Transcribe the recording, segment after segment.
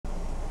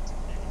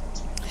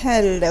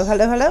Hello,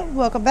 hello, hello.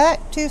 Welcome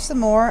back to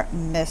some more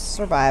Miss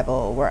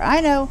Survival, where I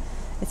know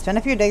it's been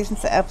a few days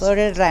since I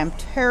uploaded and I'm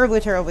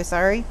terribly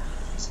sorry.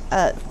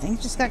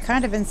 Things just got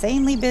kind of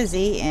insanely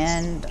busy,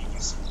 and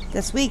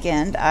this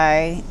weekend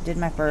I did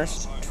my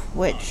first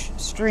Twitch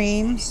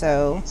stream,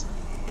 so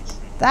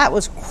that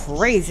was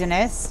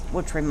craziness.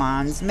 Which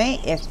reminds me,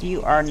 if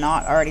you are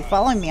not already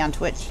following me on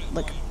Twitch,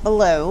 look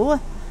below,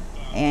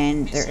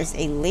 and there is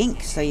a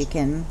link so you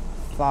can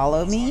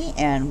follow me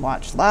and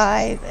watch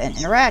live and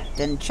interact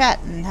and chat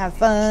and have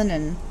fun.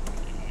 And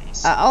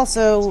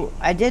also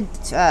I did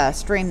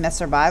stream Miss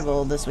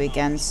Survival this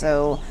weekend,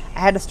 so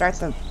I had to start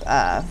the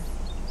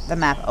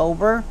map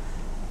over,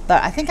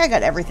 but I think I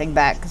got everything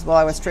back because while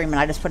I was streaming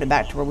I just put it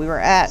back to where we were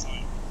at.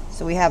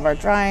 So we have our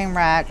drying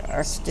rack,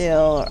 our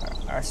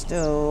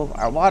stove,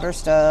 our water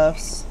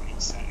stuffs,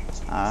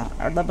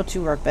 our level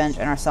 2 workbench,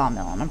 and our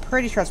sawmill, and I'm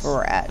pretty sure that's where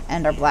we're at,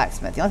 and our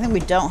blacksmith. The only thing we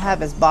don't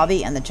have is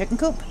Bobby and the chicken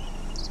coop,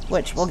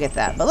 which we'll get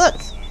that. But look,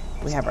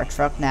 we have our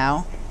truck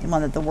now, the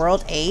one that the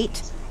world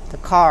ate, the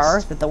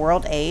car that the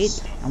world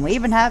ate, and we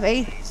even have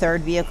a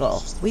third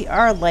vehicle. We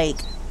are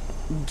like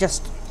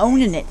just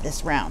owning it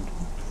this round.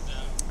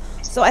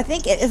 So I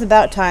think it is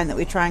about time that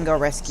we try and go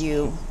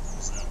rescue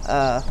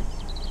the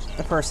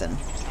person.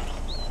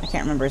 I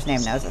can't remember his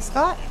name now. Is it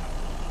Scott?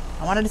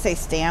 I wanted to say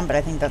Stan, but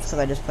I think that's because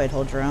I just played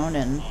Hold Your Own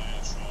and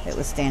it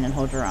was Stan and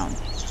Hold Your Own.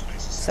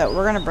 So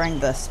we're gonna bring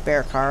the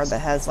spare car that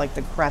has like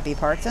the crappy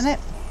parts in it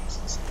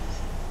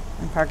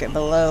and park it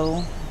below.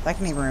 If I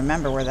can even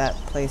remember where that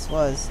place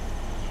was.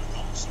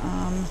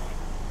 I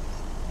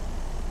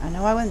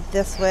know I went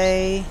this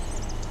way,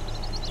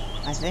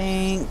 I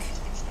think.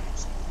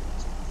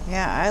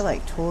 Yeah, I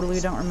like totally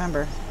don't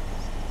remember.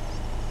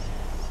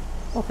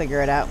 We'll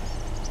figure it out.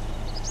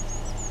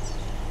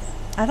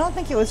 I don't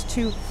think it was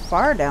too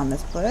far down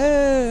this place.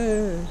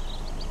 I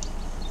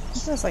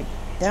think it was like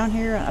down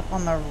here and up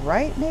on the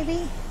right,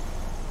 maybe?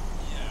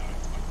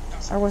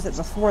 Or was it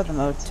before the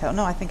motel?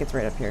 No, I think it's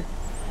right up here.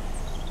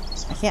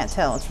 I can't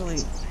tell. It's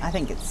really, I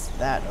think it's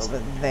that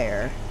over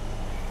there.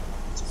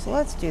 So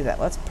let's do that.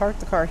 Let's park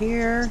the car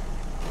here.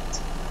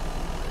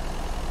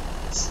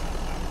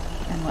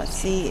 And let's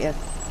see if,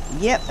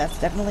 yep, that's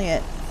definitely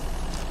it.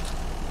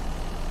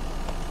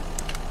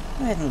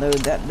 Go ahead and load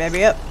that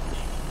baby up.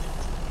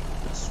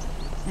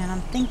 And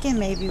I'm thinking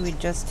maybe we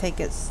just take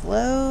it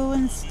slow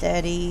and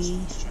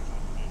steady.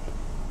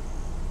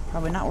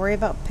 Probably not worry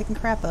about picking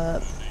crap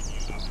up.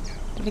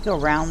 Did we go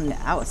around the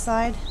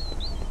outside?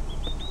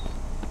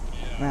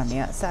 Around the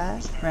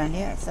outside, around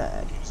the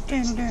outside.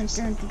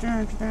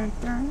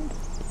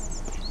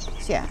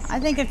 So yeah, I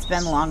think it's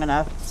been long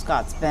enough.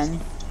 Scott's been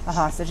a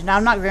hostage. Now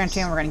I'm not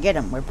guaranteeing we're going to get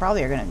him. We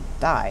probably are going to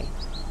die.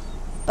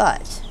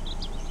 But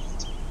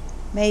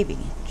maybe,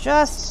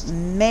 just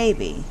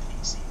maybe,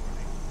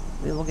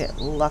 we will get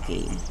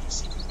lucky.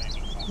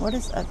 What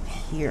is up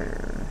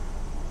here?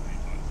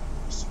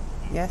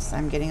 Yes,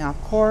 I'm getting off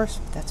course,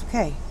 but that's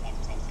okay.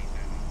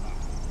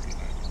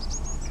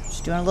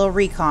 Just doing a little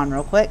recon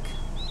real quick.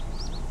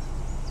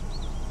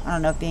 I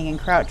don't know if being in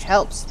crouch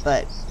helps,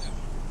 but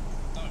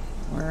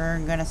we're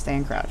gonna stay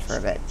in crouch for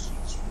a bit.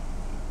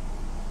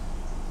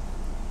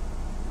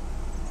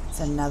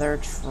 It's another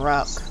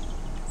truck.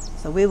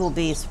 So we will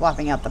be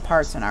swapping out the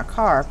parts in our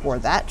car for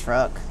that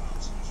truck.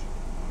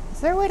 Is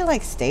there a way to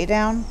like stay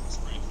down?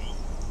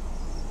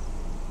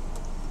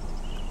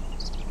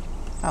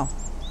 Oh.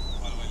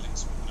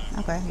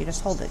 Okay, you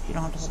just hold it. You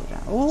don't have to hold it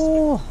down.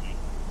 Ooh.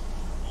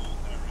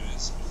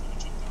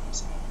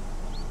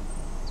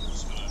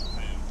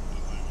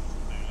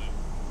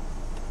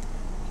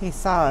 He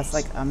saw us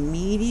like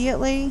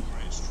immediately.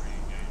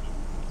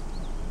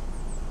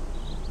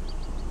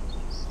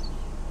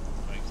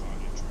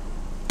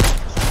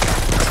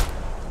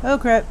 Oh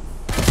crap.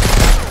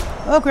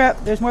 Oh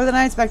crap, there's more than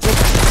I expected.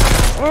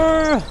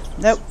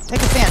 Nope,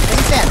 take a stand, take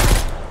a stand.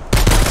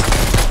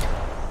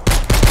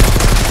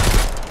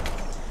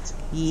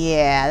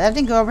 Yeah, that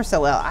didn't go over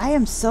so well. I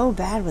am so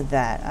bad with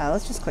that.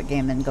 Let's just quit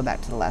game and go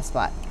back to the last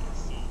spot.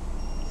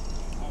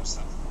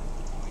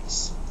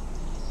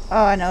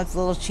 Oh, I know it's a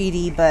little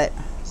cheaty, but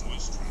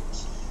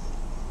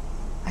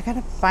I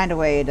gotta find a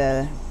way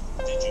to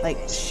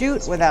like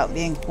shoot without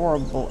being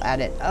horrible at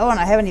it. Oh, and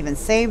I haven't even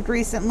saved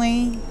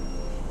recently.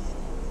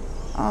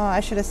 Oh, I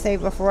should have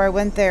saved before I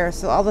went there.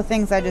 So all the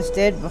things I just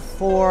did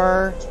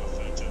before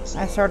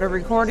I started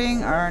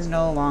recording are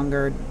no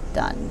longer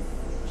done.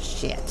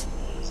 Shit.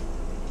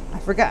 I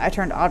forgot I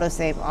turned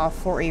autosave off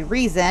for a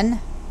reason.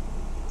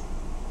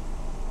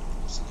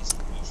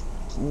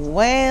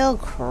 Well,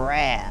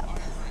 crap.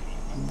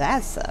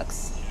 That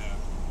sucks.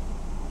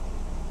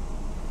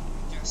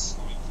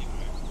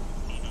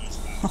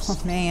 Oh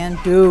man,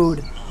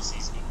 dude.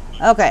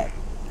 Okay.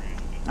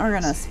 We're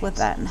gonna split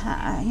that in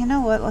half. You know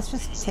what? Let's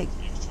just take...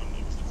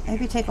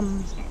 Maybe take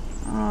them...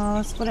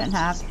 Oh, split it in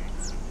half.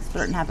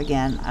 Split it in half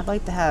again. I'd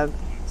like to have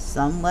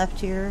some left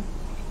here.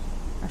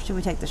 Or should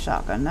we take the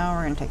shotgun? No,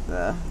 we're gonna take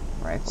the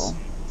rifle.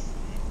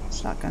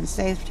 Shotgun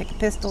stays. We take a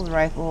pistol, the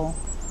rifle,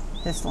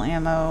 pistol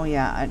ammo.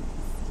 Yeah,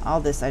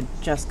 all this I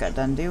just got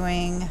done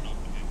doing.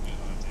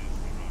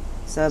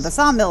 So the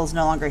sawmill is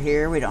no longer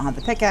here. We don't have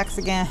the pickaxe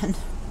again.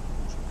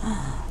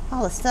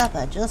 All the stuff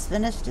I just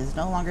finished is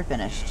no longer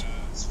finished.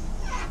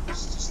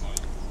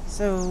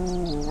 So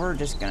we're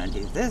just gonna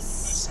do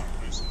this.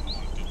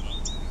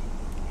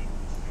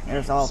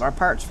 There's all of our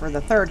parts for the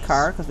third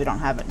car because we don't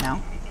have it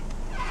now.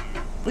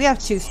 We have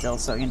 2 still,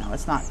 so you know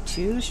it's not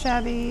too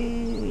shabby.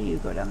 You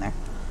go down there.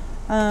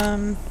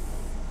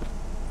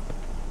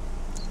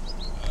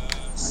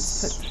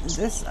 Let's put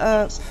this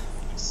up.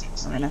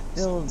 We're gonna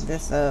fill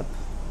this up.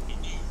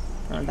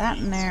 Throw that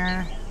in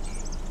there.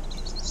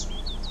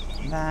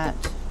 That.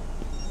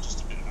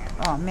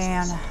 Oh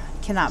man,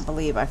 cannot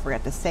believe I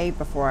forgot to save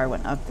before I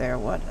went up there.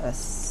 What a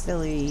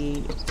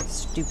silly,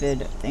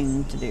 stupid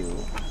thing to do.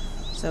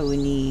 So we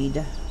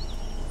need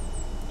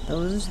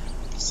those.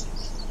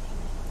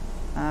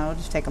 We'll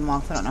just take them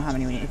off. I don't know how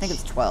many we need. I think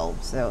it's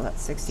 12, so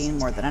that's 16,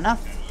 more than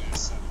enough.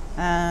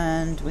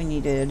 And we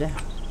needed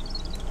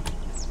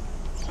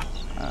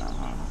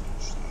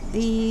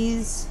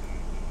these.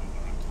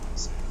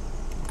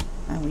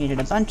 And we needed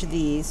a bunch of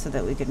these so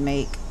that we could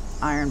make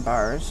iron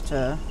bars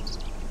to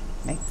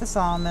make the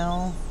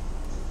sawmill.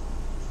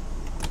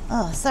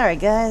 Oh, sorry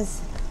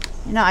guys.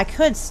 You know, I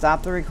could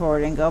stop the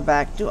recording, go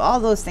back, do all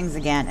those things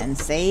again, and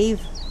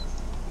save.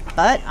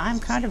 But I'm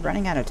kind of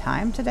running out of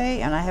time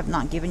today, and I have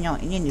not given y'all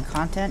any new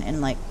content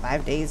in like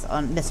 5 days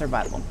on Miss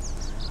Survival.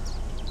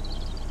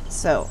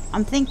 So,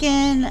 I'm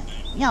thinking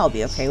y'all will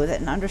be okay with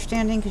it and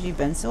understanding because you've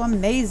been so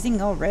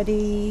amazing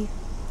already.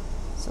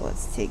 So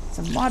let's take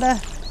some water.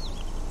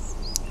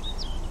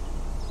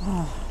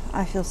 Oh,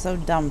 I feel so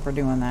dumb for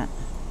doing that.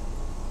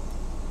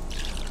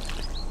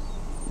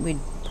 We'd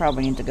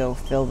probably need to go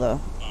fill the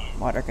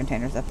water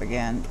containers up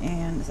again.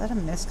 And is that a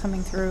mist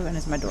coming through? And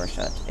is my door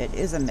shut? It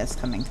is a mist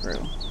coming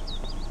through.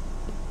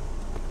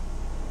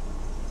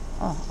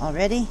 Oh,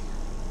 already?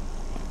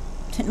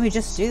 Didn't we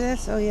just do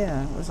this? Oh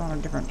yeah, it was on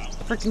a different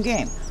freaking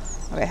game.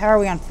 Okay, how are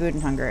we on food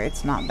and hunger?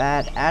 It's not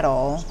bad at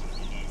all.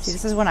 See,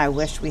 this is when I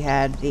wish we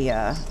had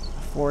the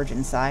forge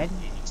inside.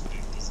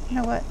 You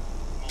know what?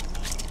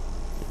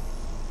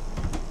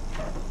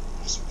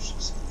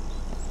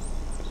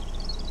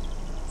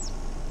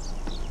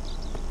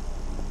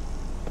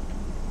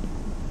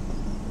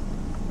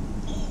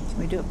 Can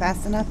we do it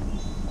fast enough?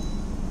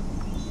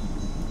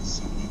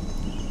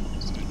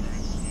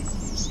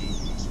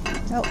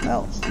 No,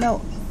 no,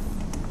 no.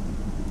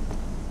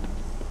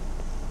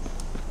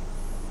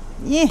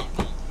 Yeah.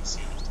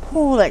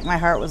 Ooh, like my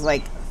heart was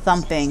like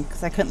thumping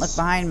because I couldn't look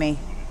behind me.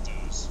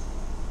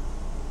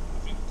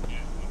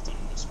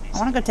 I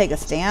want to go take a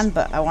stand,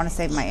 but I want to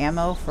save my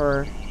ammo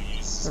for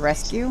the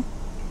rescue.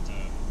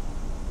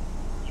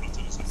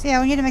 So yeah,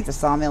 we need to make the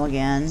sawmill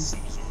again.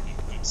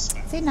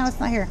 See, now it's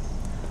not here.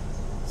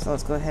 So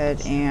let's go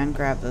ahead and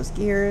grab those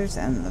gears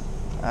and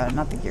the,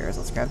 not the gears.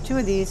 Let's grab 2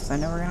 of these because I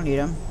know we're going to need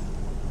them.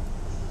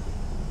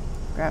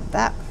 Grab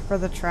that for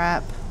the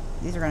trap.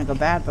 These are going to go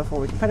bad before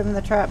we can put them in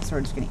the trap, so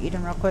we're just going to eat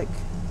them real quick.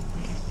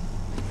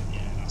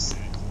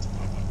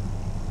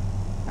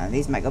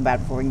 These might go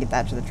bad before we can get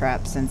that to the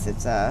trap since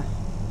it's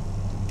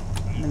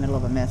in the middle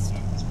of a mist.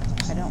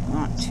 I don't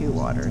want 2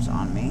 waters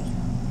on me.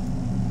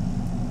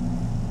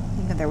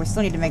 I think there we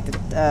still need to make the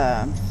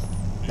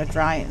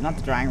not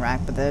the drying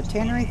rack, but the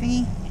tannery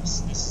thingy.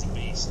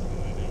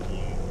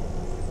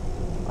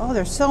 Oh,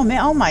 there's so many.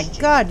 Oh my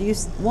god,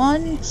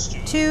 1,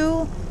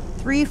 2,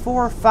 3,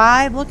 4,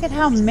 5. Look at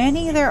how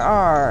many there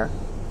are.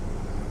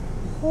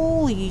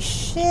 Holy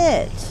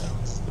shit.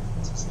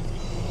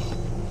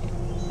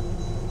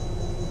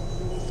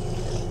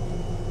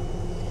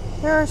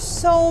 There are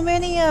so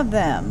many of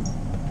them.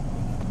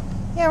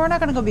 Yeah, we're not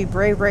going to go be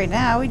brave right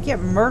now. We'd get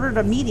murdered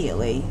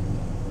immediately.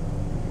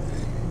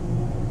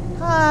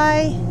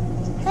 Hi.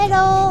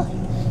 Hello.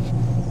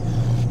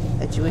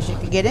 Bet you wish you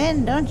could get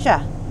in, don't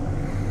ya?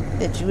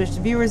 Bet you wish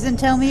the viewers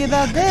didn't tell me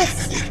about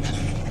this.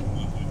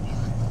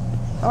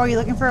 Oh, are you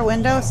looking for a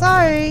window?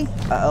 Sorry.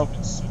 Uh-oh.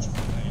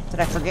 Did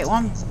I forget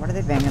one? What are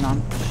they banging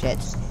on? Shit.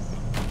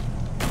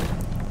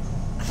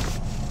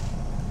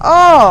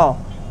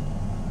 Oh!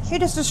 He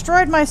just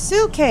destroyed my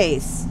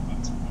suitcase.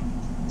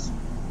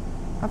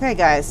 Okay,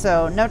 guys,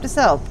 so note to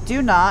self.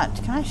 Do not...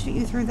 Can I shoot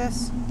you through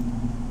this?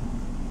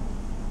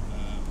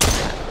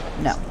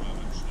 No.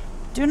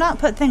 Do not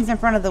put things in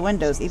front of the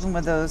windows, even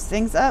with those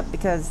things up,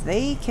 because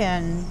they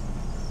can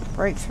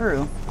break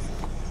through.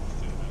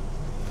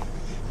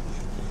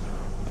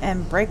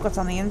 And break what's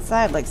on the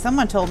inside. Like,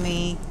 someone told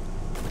me...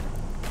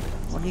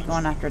 What are you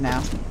going after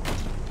now?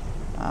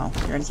 Oh,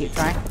 you're gonna keep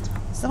trying?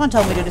 Someone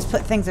told me to just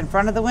put things in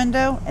front of the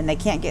window and they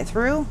can't get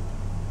through.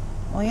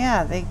 Well,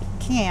 yeah, they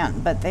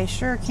can't, but they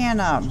sure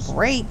can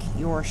break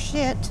your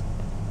shit.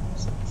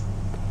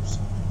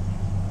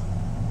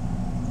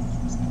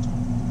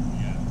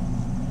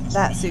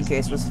 That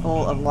suitcase was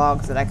full of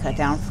logs that I cut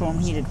down from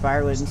heated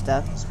firewood and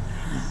stuff.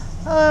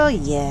 Oh,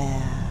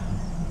 yeah.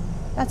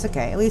 That's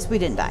okay. At least we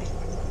didn't die.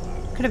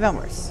 Could have been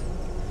worse.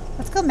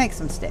 Let's go make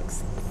some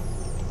sticks.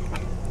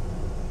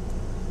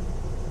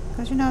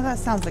 Because, you know, that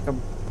sounds like a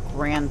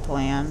grand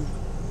plan.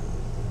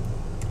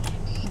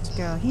 Let's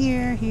go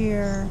here,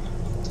 here.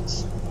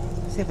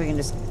 See if we can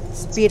just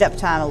speed up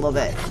time a little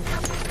bit.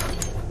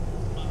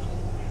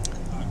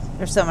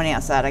 There's so many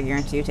outside, I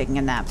guarantee you taking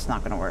a nap's not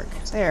going to work.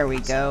 There we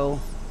go.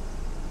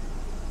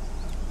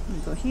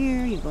 You go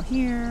here, you go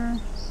here.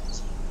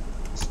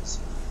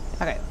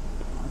 Okay,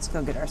 let's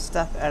go get our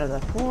stuff out of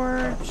the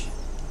forge.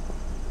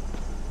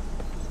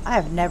 I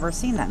have never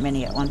seen that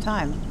many at one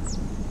time.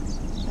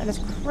 That is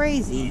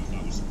crazy.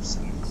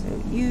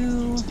 So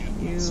you,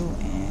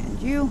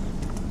 and you.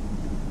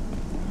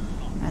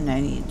 And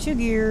I need 2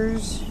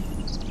 gears.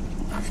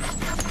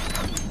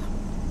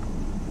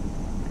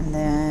 And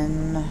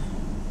then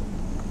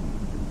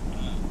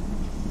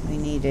we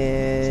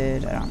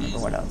needed, I don't remember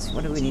what else.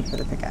 What do we need for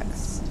the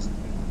pickaxe?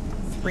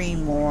 3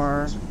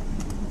 more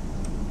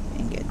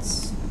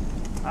ingots.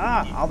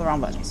 Ah, all the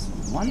wrong buttons.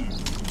 1.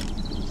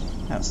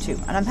 No, 2.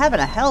 And I'm having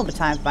a hell of a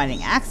time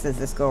finding axes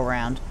this go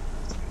around.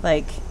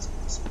 Like,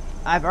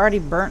 I've already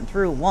burnt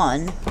through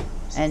 1,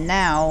 and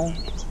now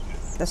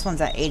this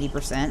one's at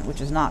 80%, which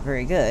is not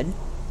very good.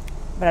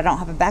 But I don't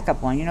have a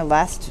backup one. You know,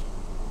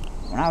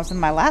 when I was in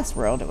my last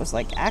world, it was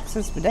like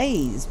axes for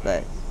days,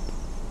 but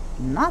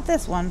not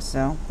this one,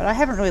 so. But I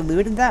haven't really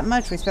looted that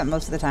much. We spent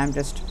most of the time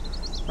just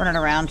running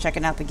around,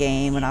 checking out the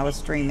game when I was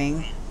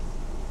streaming.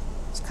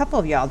 There's a couple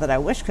of y'all that I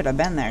wish could have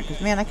been there,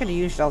 because, man, I could have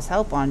used y'all's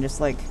help on just,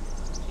 like,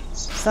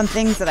 some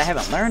things that I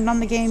haven't learned on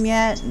the game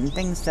yet, and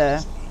things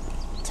to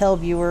tell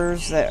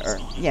viewers that,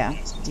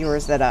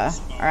 viewers that are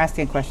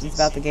asking questions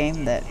about the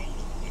game that,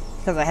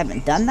 because I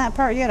haven't done that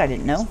part yet, I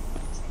didn't know.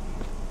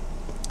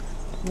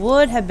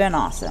 Would have been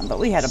awesome, but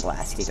we had a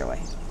blast either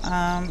way.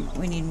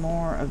 We need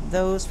more of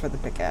those for the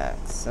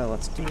pickaxe, so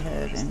let's do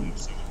ahead and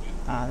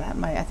that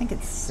might, I think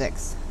it's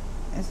 6.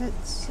 Is it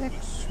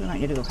 6? We might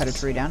need to go cut a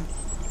tree down.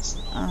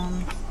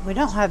 We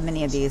don't have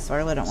many of these, so I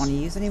really don't want to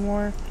use any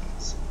more.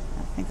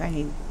 I think I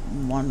need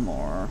 1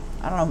 more.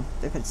 I don't know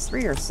if it's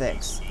 3 or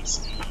 6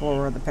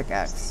 for the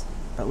pickaxe,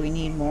 but we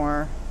need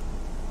more.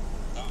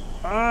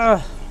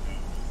 Ugh.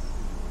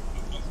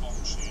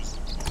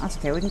 That's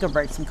okay, we can go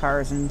break some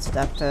cars and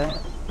stuff to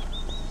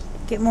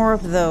get more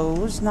of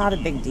those. Not a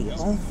big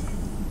deal.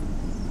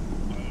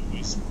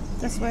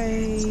 This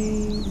way,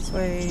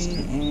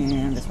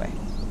 and this way.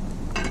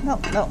 No,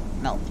 no,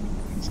 no.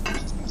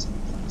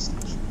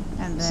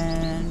 And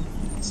then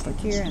click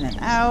here and then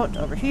out,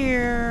 over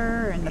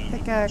here, and the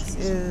pickaxe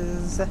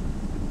is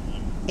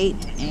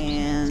 8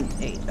 and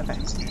 8. Okay.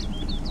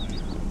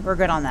 We're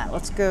good on that.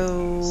 Let's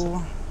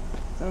go.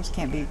 Those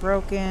can't be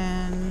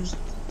broken.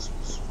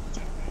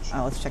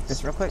 Oh, let's check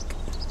this real quick.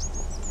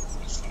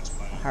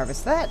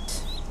 Harvest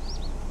that.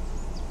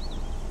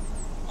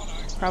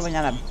 Probably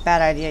not a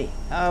bad idea.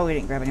 Oh, we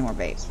didn't grab any more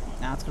bait.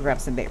 Now let's go grab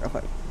some bait real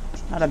quick.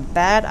 Not a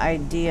bad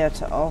idea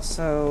to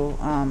also,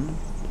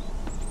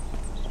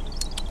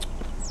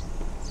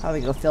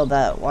 probably go fill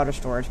that water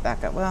storage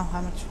back up. Well,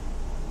 how much?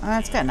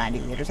 It's got 90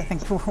 liters. I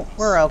think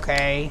we're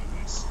okay.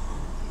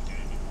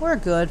 We're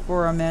good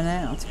for a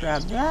minute. Let's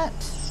grab that.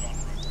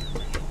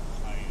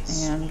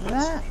 And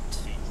that.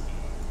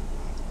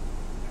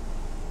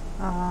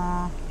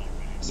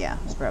 Yeah,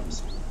 we'll grab them.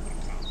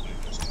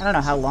 I don't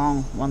know how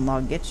long 1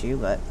 log gets you,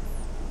 but...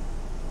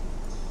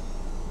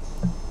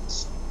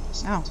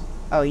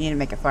 Oh, you need to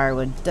make a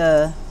firewood.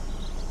 Duh.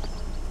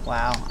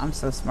 Wow, I'm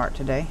so smart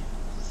today.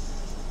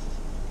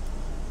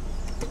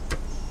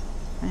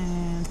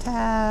 And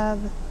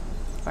tab.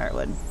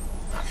 Firewood.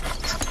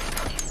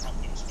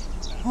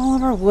 All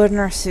of our wood in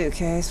our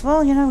suitcase.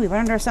 Well, you know, we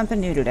learned something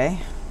new today.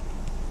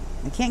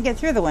 They can't get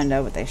through the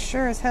window, but they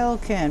sure as hell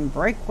can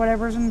break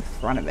whatever's in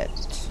front of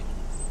it.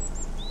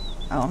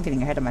 Oh, I'm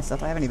getting ahead of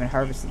myself. I haven't even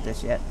harvested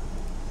this yet.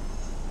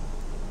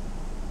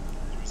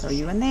 Throw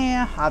you in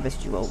there,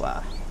 harvest you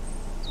over.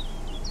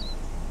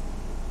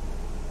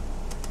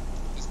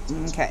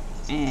 Okay,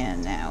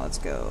 and now let's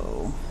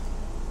go.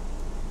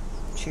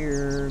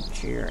 Cheer,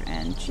 cheer,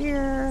 and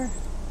cheer.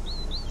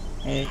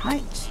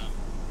 Ignite.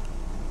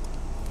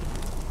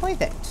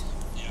 Perfect.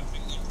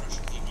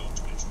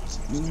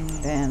 And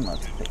then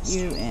let's put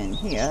you in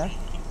here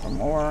for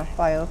more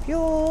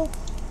biofuel.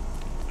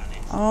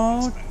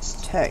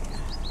 Okay.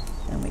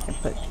 Then we can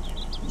put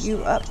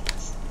you up.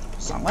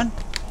 Wrong one.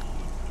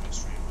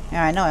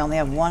 Yeah, I know I only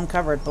have 1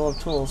 cupboard full of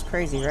tools.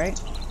 Crazy, right?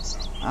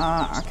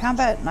 Our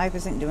combat knife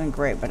isn't doing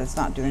great, but it's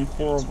not doing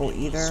horrible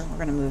either. We're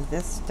going to move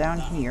this down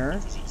here.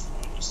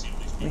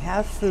 We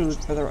have food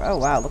for the... Oh,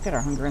 wow. Look at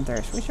our hunger and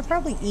thirst. We should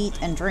probably eat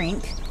and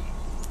drink.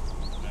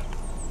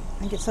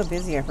 I get so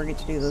busy I forget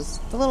to do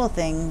the little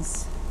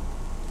things.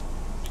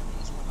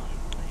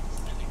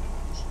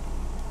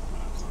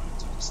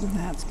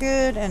 That's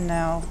good. And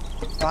now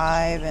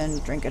 5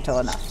 and drink until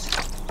enough.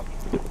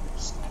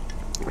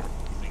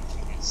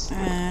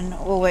 And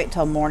we'll wait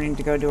till morning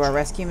to go do our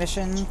rescue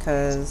mission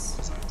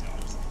because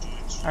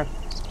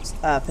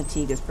our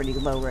fatigue is pretty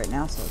low right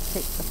now. So let's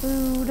take the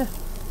food.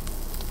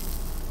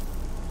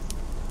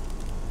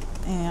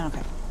 And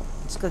okay,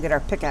 let's go get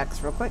our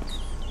pickaxe real quick.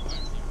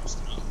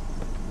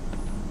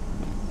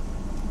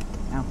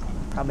 Now,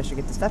 probably should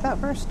get the stuff out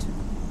first.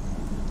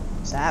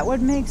 That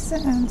would make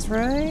sense,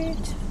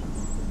 right?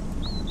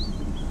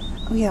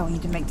 Oh yeah, we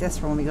need to make this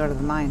for when we go to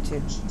the mine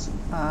too.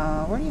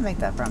 Where do you make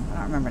that from? I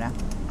don't remember now.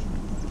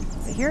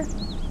 Is it here?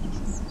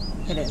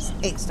 It is.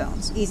 8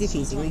 stones. Easy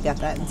peasy. We got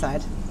that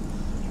inside.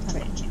 Okay,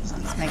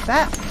 let's make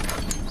that.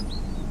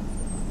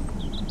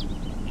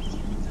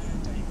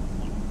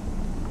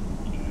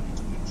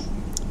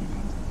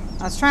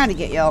 I was trying to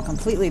get y'all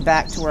completely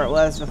back to where it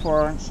was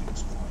before,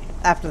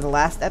 after the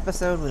last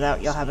episode,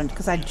 without y'all having,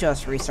 because I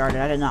just restarted.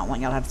 I did not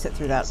want y'all to have to sit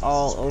through that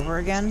all over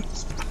again.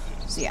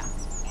 So yeah.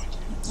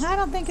 I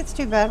don't think it's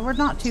too bad. We're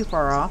not too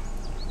far off.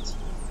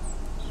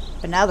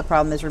 But now the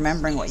problem is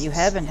remembering what you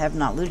have and have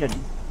not looted.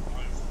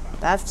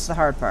 That's the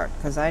hard part,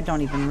 because I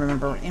don't even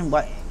remember in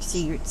what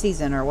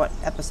season or what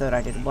episode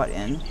I did what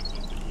in.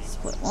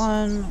 Split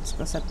one. Let's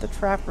go set the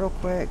trap real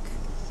quick.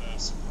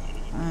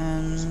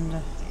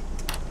 And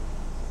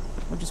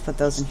we'll just put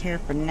those in here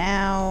for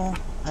now.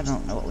 I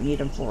don't know what we need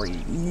them for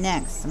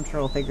next. I'm sure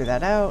we'll figure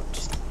that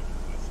out.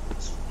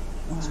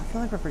 Well, I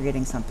feel like we're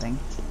forgetting something.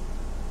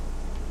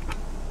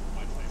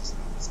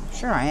 I'm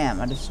sure I am.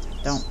 I just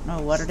don't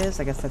know what it is.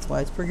 I guess that's why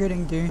it's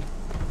forgetting, dude.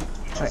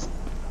 Okay.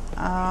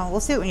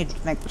 We'll see what we need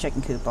to make the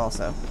chicken coop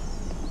also.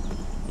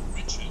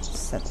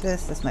 Set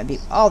this. This might be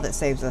all that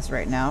saves us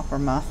right now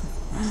from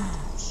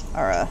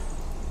our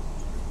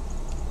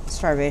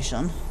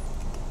starvation.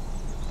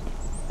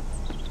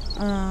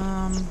 Do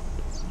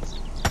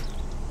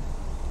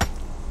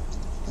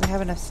we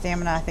have enough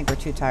stamina? I think we're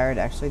too tired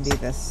to actually do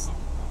this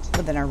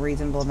within a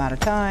reasonable amount of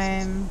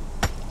time.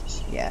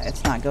 Yeah,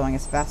 it's not going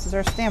as fast as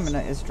our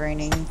stamina is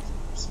draining.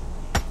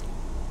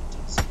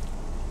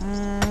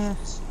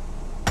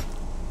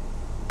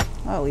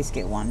 I'll at least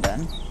get one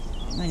done.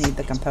 We need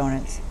the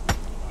components.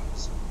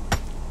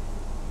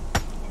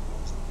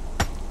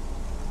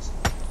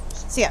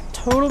 So yeah,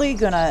 totally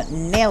gonna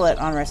nail it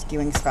on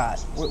rescuing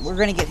Scott. We're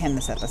gonna get him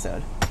this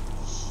episode.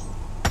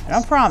 I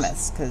don't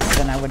promise, because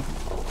then I would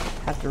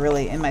have to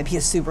really, it might be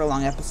a super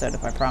long episode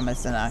if I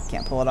promise and I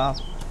can't pull it off.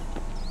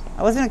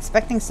 I wasn't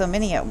expecting so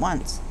many at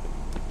once,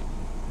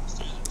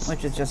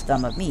 which is just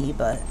dumb of me,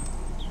 but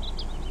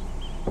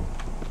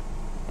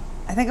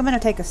I think I'm going to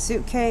take a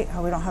suitcase.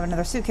 Oh, we don't have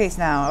another suitcase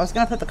now. I was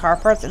going to put the car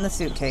parts in the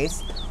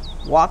suitcase,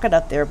 walk it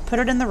up there, put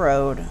it in the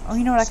road. Oh,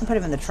 you know what? I can put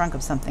them in the trunk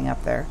of something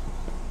up there.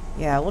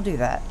 Yeah, we'll do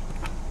that.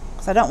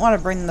 Because I don't want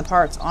to bring the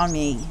parts on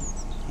me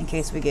in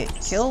case we get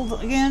killed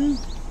again.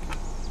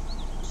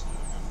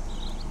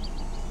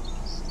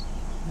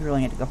 We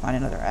really need to go find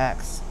another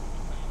axe.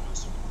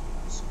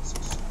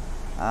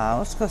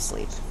 Let's go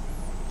sleep.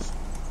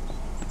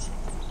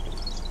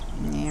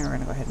 Yeah, we're going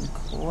to go ahead and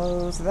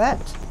close that.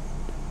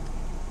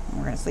 And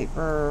we're going to sleep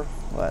for,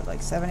 what, like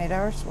 7-8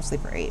 hours? We'll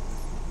sleep for 8.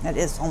 It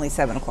is only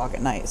 7 o'clock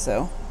at night,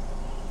 so.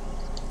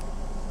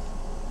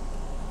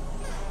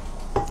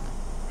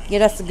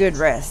 Get us a good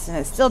rest. And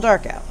it's still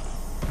dark out.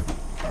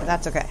 But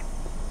that's okay.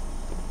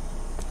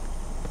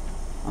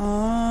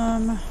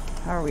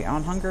 How are we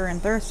on hunger and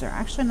thirst? They're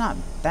actually not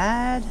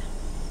bad.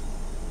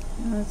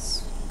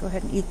 Let's go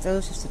ahead and eat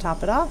those just to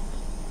top it off.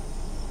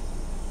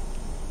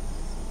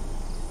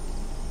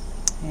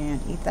 And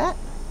eat that.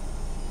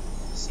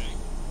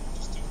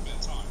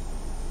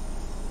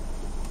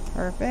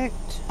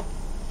 Perfect.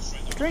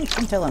 Drink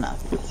until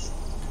enough.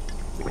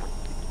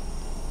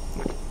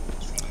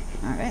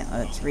 Alright,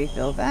 let's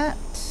refill that.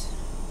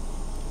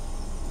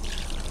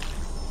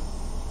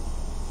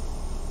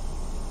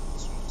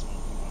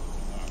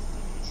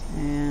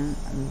 And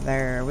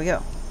there we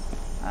go.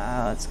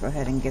 Let's go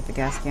ahead and get the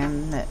gas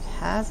can that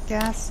has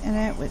gas in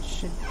it, which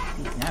should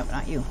be, nope,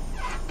 not you.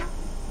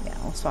 Yeah,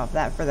 we'll swap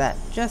that for that,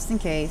 just in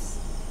case.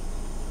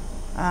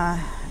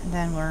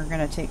 Then we're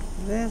gonna take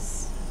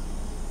this.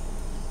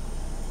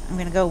 I'm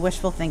gonna go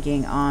wishful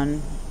thinking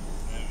on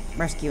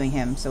rescuing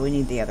him, so we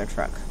need the other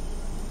truck.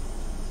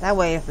 That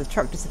way, if the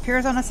truck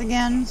disappears on us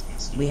again,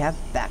 we have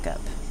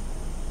backup.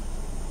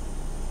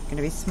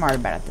 Gonna be smart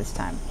about it this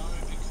time.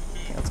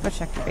 Okay, let's go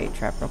check the bait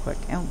trap real quick.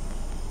 And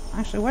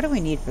actually, what do we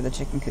need for the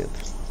chicken coop?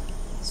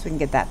 So we can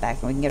get that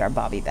back and we can get our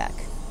Bobby back.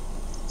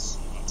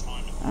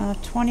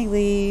 20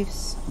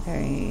 leaves.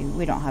 Okay,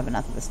 we don't have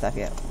enough of this stuff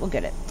yet. We'll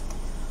get it.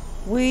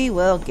 We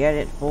will get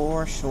it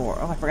for sure.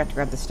 Oh, I forgot to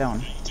grab the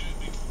stone.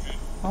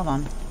 Hold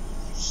on.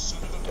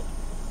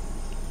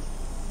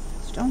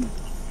 Stone.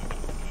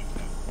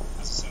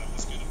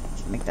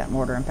 Make that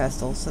mortar and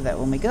pestle so that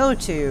when we go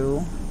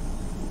to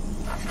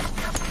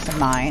the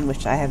mine,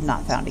 which I have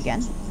not found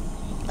again.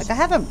 Like, I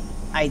have an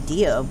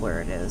idea of where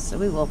it is, so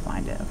we will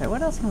find it. Okay,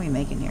 what else can we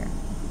make in here?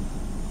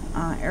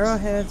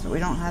 Arrowheads, but we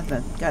don't have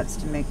the guts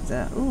to make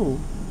the... Ooh.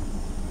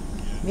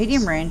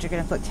 Medium range, you can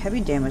inflict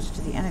heavy damage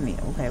to the enemy.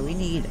 Okay, we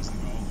need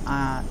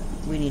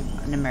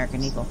an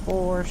American Eagle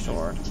for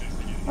sure.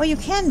 Oh, you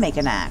can make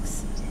an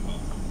axe.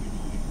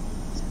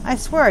 I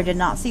swear I did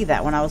not see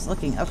that when I was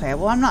looking. Okay,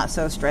 well, I'm not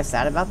so stressed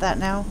out about that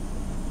now.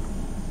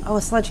 Oh,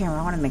 a sledgehammer.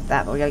 I want to make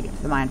that, but we gotta get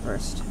to the mine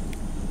first.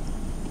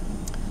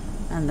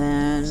 And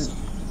then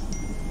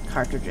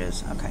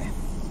cartridges. Okay.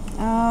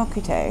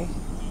 Okay.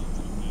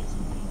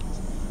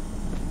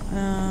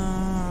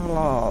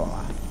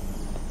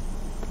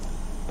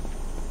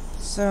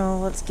 So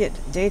let's get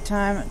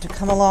daytime to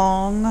come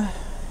along.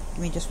 Give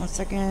me just 1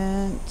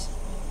 second.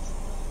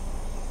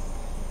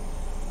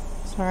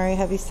 Sorry,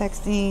 heavy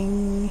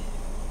sexting.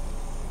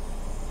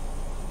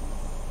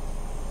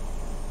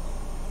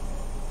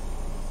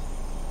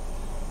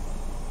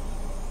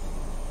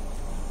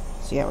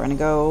 So yeah, we're gonna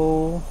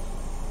go.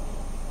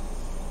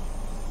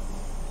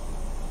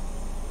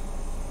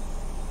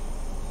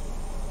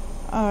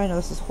 Oh, I know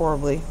this is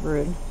horribly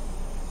rude.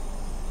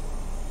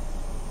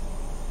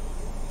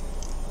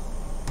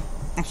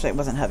 Actually, it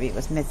wasn't hubby, it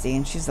was Mitzi,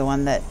 and she's the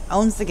one that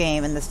owns the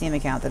game and the Steam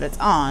account that it's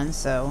on,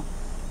 so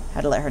I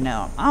had to let her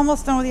know. I'm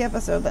almost done with the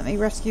episode. Let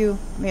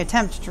me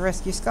attempt to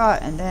rescue Scott,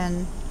 and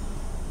then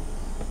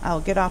I'll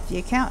get off the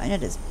account, and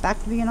it is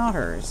back to being all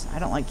hers. I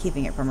don't like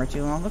keeping it from her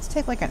too long. Let's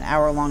take like an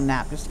hour-long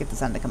nap just to get the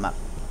sun to come up.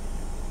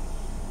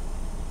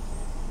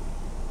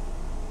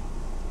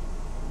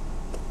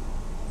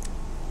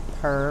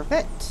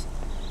 Perfect.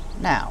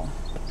 Now,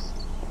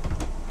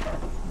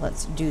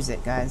 let's do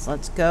it, guys.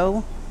 Let's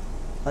go.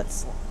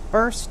 Let's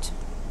first,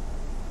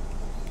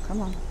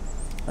 come on,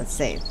 let's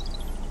save.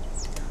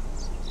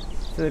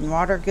 Food and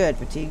water, good.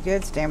 Fatigue,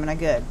 good. Stamina,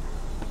 good.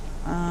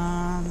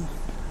 Let's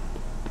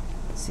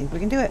see if we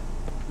can do it.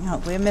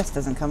 Hopefully a mist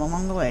doesn't come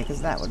along the way,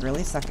 because that would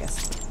really suck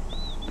us.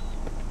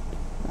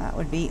 That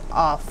would be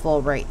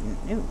awful right.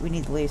 Ooh, we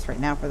need the leaves right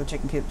now for the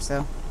chicken coop,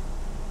 so.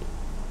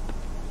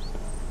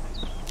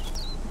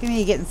 Look at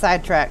me getting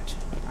sidetracked.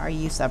 Are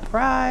you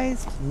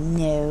surprised?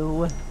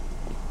 No.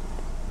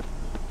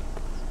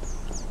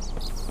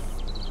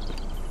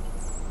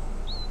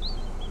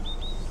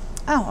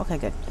 Oh, okay,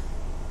 good.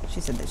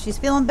 She said that she's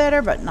feeling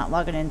better, but not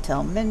logging in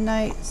until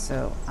midnight,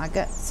 so I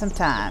got some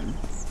time.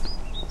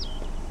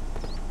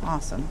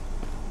 Awesome.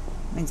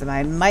 Means that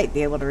I might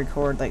be able to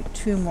record like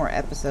 2 more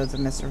episodes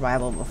of Miss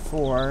Survival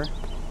before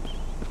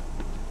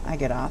I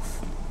get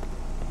off.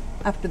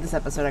 After this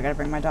episode, I gotta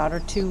bring my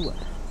daughter to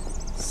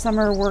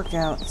summer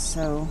workout,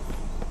 so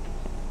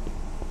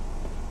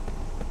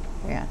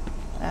yeah,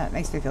 that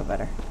makes me feel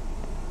better.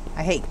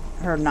 I hate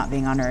her not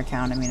being on her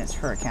account. I mean, it's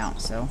her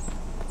account, so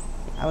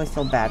I always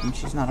feel bad when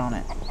she's not on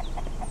it.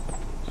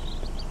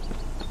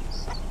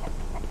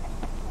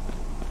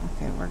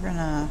 Okay, we're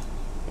gonna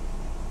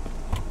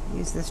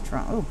use this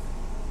trunk. Oh,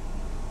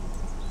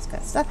 it's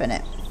got stuff in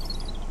it.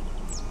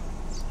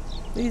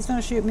 Please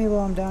don't shoot me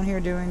while I'm down here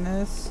doing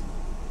this.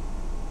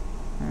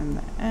 And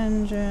the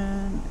engine,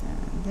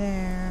 and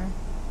there,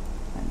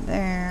 and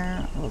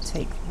there. We'll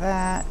take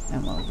that,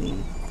 and we'll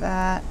leave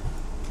that.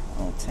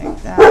 We'll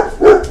take that.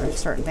 There's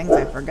certain things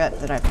I forgot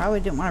that I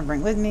probably didn't want to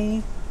bring with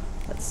me.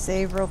 Let's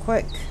save real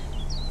quick.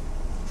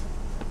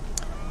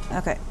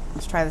 Okay,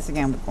 let's try this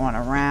again. We're going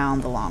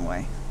around the long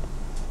way.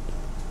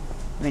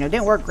 I mean, it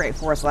didn't work great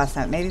for us last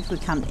time. Maybe if we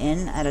come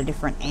in at a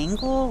different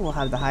angle, we'll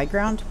have the high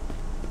ground.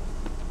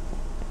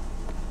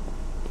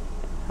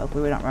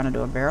 Hopefully we don't run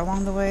into a bear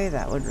along the way.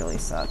 That would really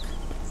suck.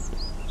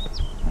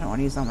 I don't want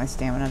to use all my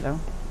stamina, though.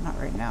 Not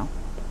right now.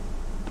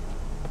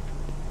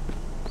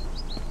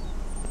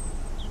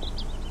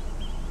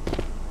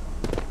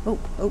 Oh,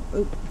 oh,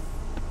 oh.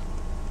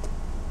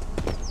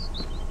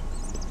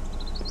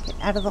 Get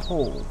out of the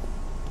hole.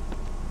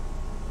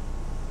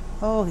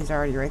 Oh, he's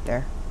already right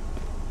there.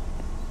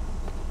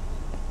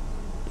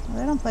 Well,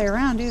 they don't play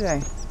around, do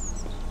they?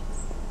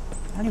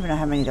 I don't even know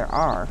how many there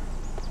are.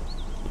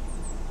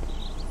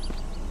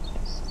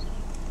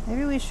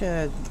 Maybe we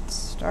should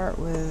start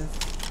with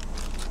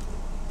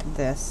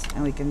this,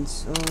 and we can.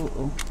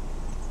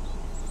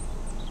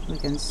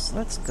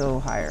 Let's go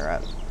higher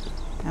up,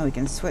 and we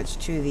can switch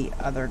to the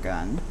other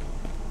gun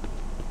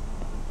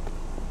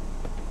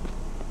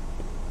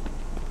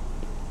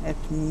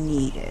if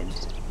needed.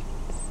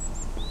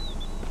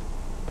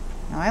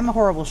 Now I'm a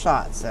horrible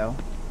shot, so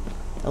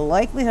the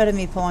likelihood of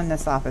me pulling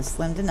this off is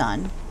slim to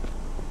none.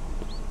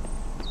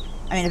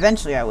 I mean,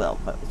 eventually I will,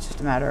 but it's just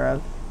a matter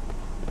of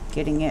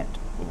getting it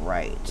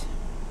right.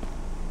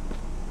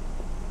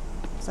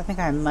 So I think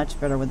I'm much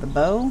better with the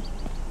bow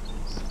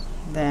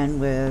than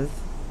with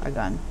a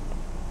gun.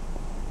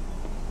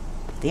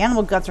 The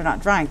animal guts are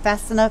not drying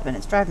fast enough, and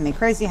it's driving me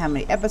crazy how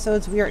many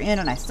episodes we are in,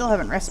 and I still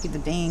haven't rescued the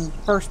dang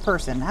first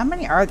person. How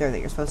many are there that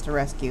you're supposed to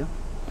rescue?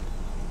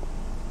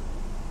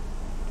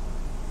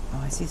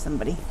 Oh, I see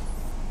somebody.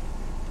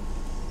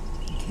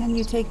 Can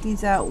you take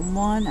these out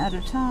one at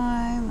a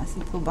time? I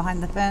see people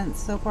behind the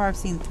fence. So far I've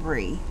seen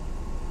 3.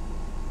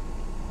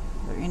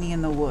 Are there any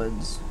in the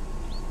woods?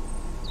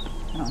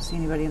 I don't see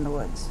anybody in the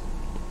woods.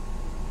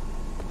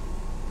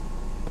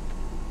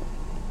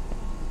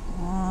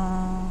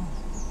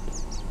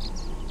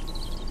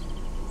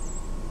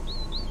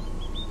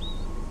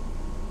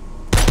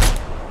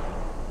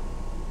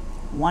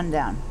 One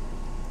down.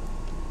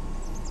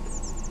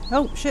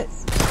 Oh, shit.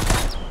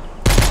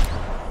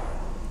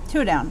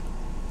 2 down.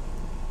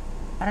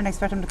 I didn't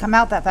expect him to come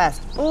out that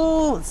fast.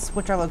 Oh, let's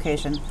switch our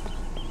location.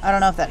 I don't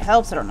know if that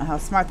helps. I don't know how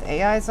smart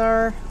the AIs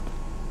are.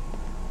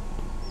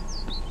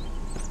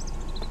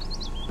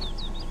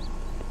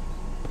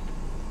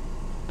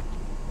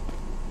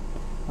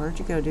 Where'd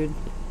you go, dude?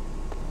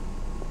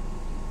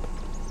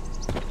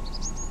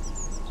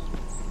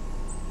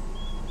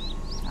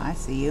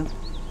 see you.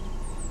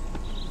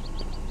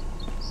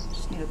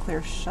 Just need a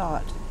clear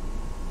shot.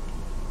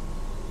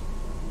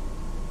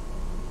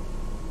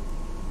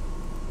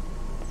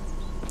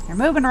 You're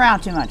moving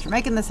around too much. You're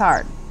making this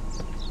hard.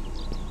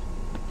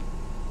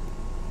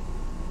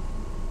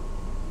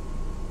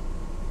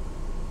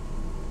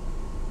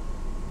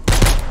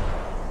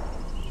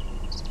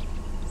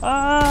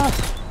 Oh,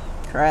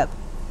 crap.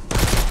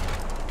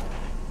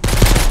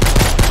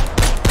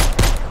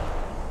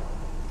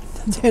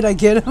 Did I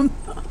get him?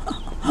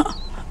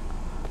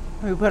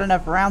 We put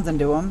enough rounds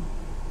into him.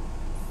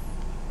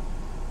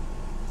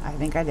 I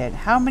think I did.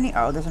 How many?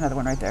 Oh, there's another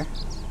one right there.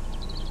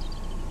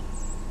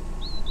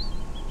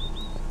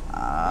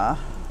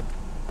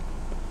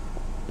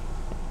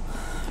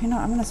 You know,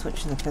 I'm going to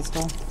switch to the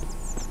pistol.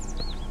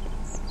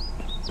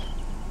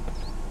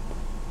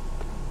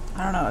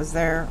 I don't know. Is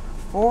there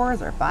 4? Is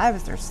there 5?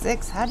 Is there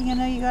 6? How do you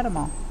know you got them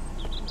all?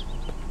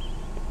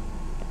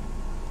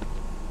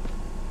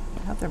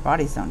 I hope their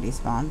bodies don't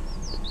despawn.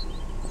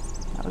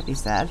 That would be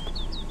sad.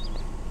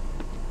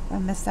 I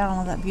missed out on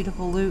all that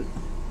beautiful loot.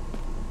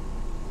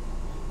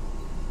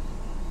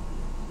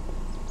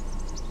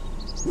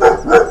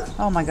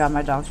 Oh my god,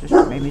 my dogs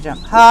just made me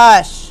jump.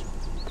 Hush!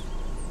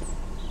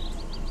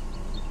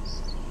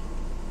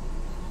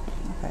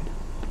 Okay.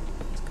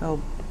 Let's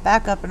go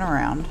back up and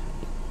around.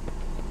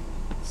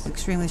 This is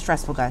extremely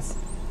stressful, guys.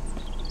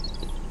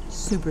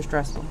 Super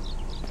stressful.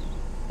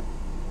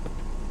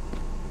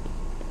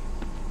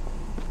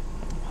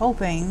 I'm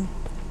hoping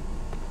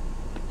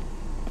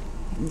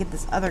I can get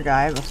this other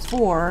guy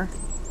before...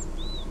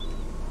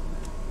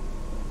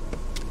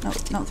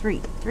 No,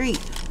 3.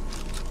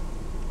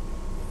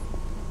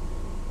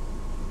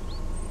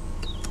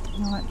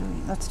 You know what?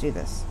 Let's do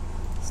this.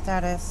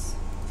 Status.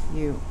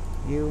 You.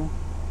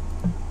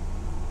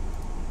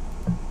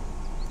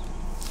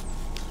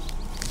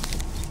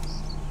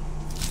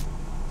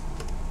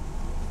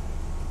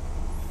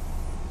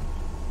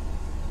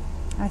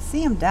 I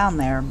see him down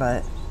there,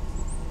 but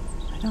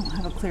I don't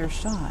have a clear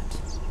shot.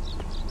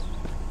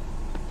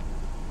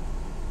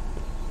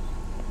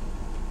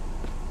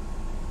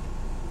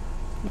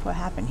 Look what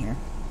happened here.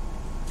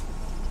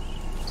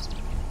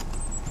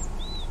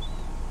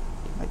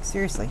 Like,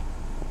 seriously.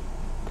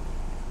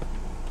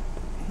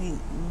 He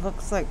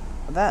looks like...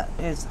 That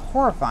is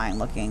horrifying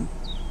looking.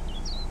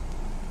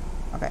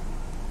 Okay.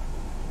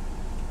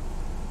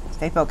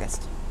 Stay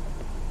focused.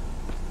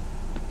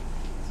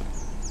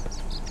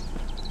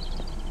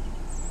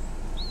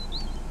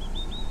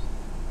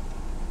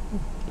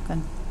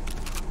 Good.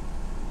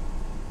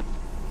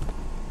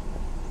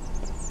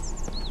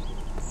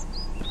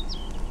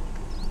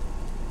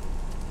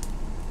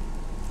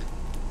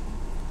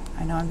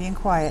 I know I'm being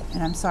quiet,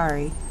 and I'm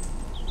sorry,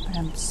 but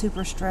I'm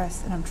super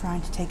stressed, and I'm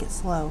trying to take it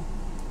slow.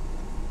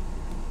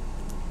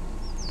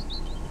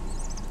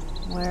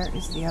 Where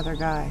is the other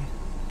guy?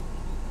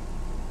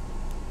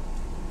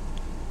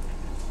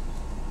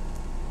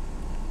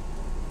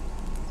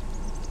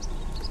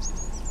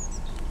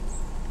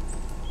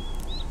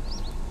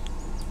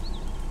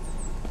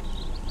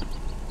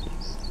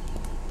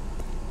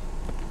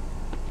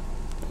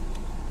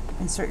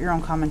 Insert your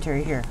own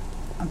commentary here.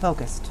 I'm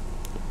focused.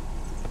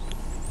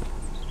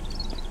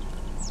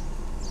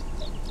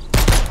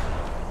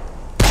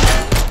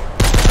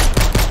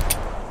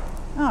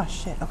 Oh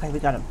shit, okay, we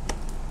got him.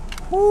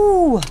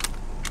 Woo!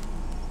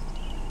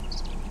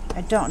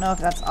 I don't know if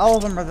that's all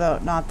of them or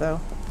not though.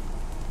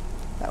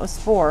 That was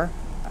 4.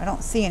 I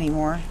don't see any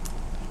more.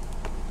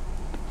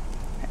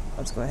 Okay,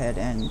 let's go ahead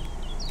and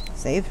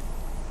save.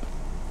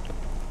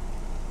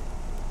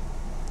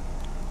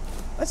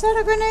 Was that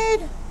a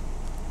grenade?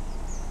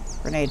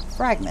 Grenade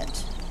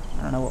fragment.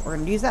 I don't know what we're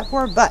going to use that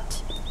for,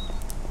 but...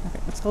 Okay,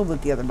 let's go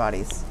loot the other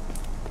bodies.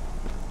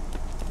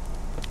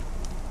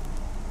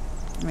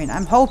 I mean,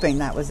 I'm hoping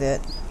that was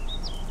it.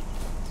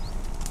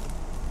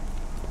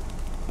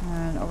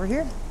 And over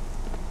here?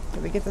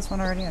 Did we get this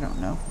one already? I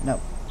don't know. Nope.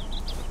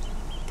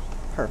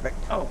 Perfect.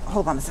 Oh,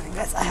 hold on a second,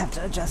 guys. I have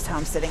to adjust how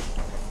I'm sitting.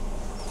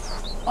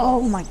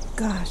 Oh my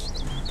gosh.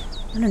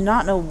 I do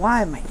not know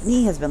why my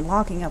knee has been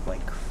locking up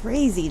like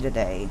crazy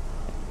today.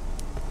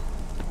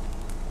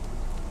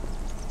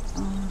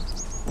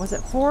 Was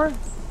it 4?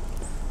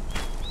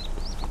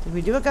 Did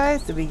we do it,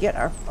 guys? Did we get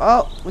our...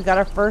 Oh, we got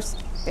our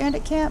first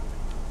bandit camp.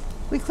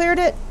 We cleared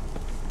it.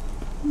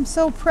 I'm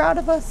so proud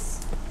of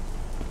us.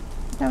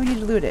 Now we need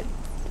to loot it.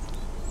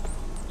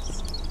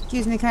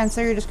 Excuse me, kind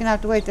sir. You're just going to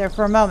have to wait there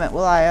for a moment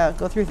while I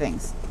go through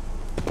things.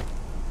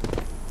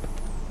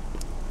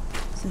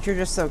 Since you're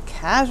just so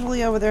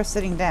casually over there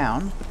sitting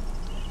down.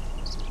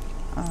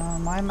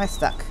 Why am I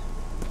stuck?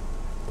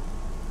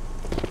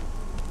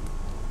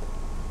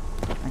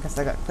 I guess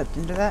I got clipped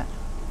into that.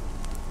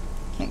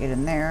 Can't get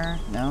in there.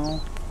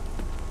 No.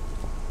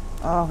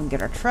 Oh, we can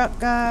get our truck,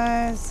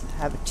 guys.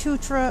 Have a 2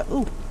 truck.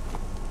 Ooh.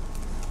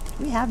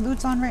 Do we have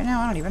boots on right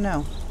now? I don't even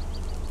know.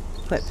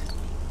 Equip.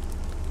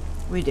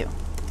 We do.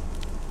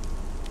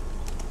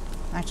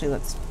 Actually,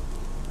 let's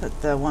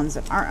put the ones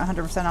that aren't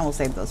 100% on. We'll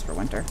save those for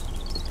winter.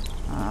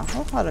 A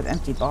whole lot of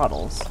empty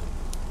bottles.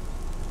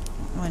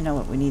 I don't really know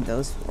what we need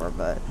those for,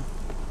 but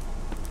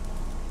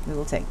we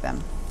will take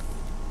them.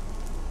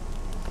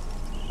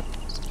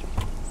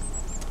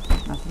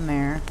 Nothing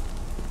there.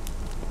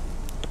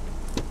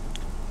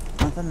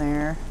 Nothing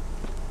there.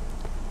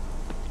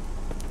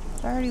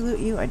 Did I already loot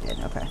you? I did.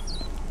 Okay.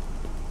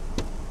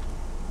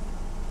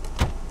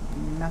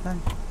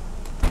 Nothing.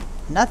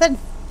 Nothing?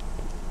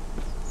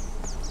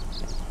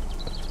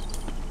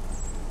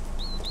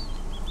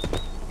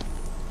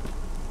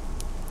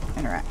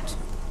 Interact.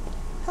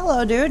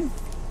 Hello, dude.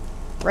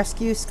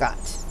 Rescue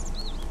Scott.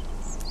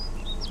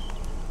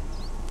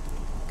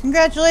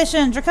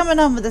 Congratulations, you're coming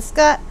home with us,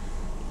 Scott.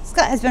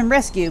 Scott has been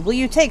rescued. Will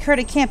you take her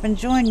to camp and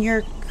join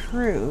your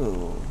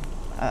crew?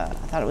 I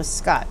thought it was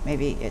Scott.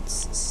 Maybe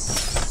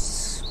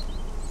it's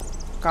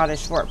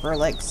Scottish short for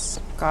like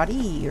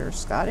Scotty or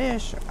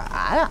Scottish.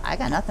 I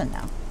got nothing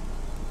now.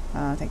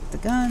 Take the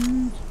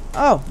gun.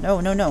 Oh, no,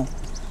 no, no.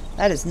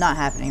 That is not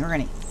happening. We're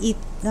going to eat.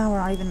 No, we're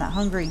not even that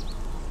hungry.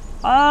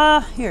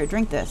 Here,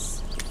 drink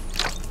this.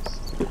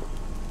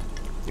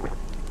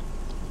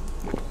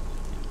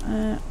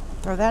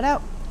 Throw that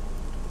out.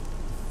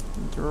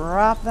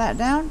 Drop that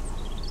down.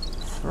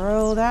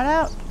 Throw that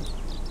out.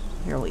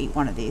 Here, we'll eat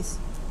one of these.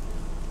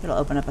 It'll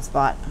open up a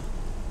spot.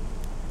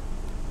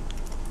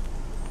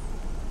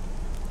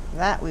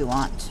 That we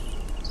want.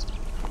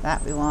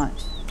 That we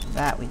want.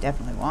 That we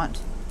definitely want.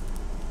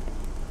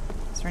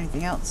 Is there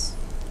anything else?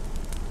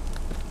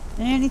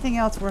 Anything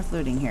else worth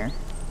looting here?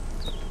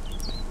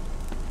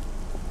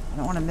 I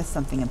don't want to miss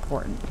something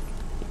important.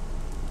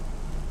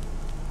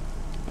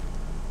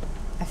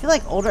 I feel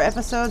like older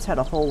episodes had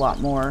a whole lot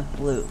more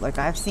loot. Like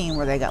I've seen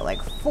where they got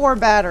like 4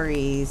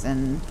 batteries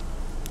and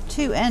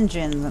 2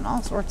 engines and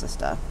all sorts of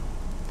stuff.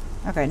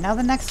 Okay, now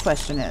the next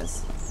question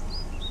is...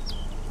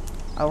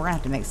 Oh, we're gonna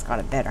have to make Scott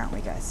a bed, aren't we,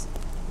 guys?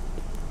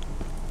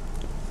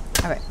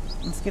 Okay,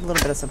 let's get a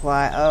little bit of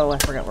supply. Oh, I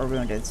forgot we're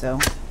wounded, so...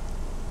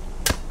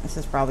 This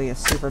is probably a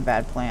super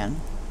bad plan.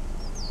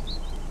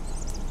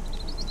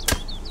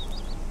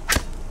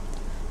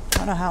 I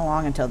don't know how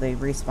long until they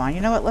respawn.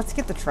 You know what? Let's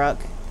get the truck.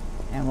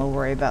 And we'll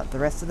worry about the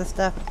rest of the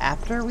stuff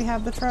after we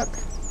have the truck.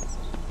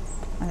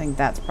 I think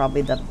that's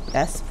probably the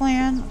best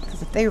plan.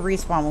 Because if they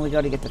respawn when we go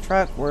to get the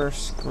truck, we're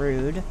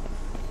screwed.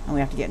 And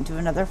we have to get into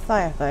another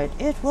firefight.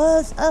 It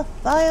was a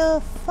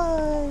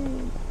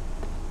firefight.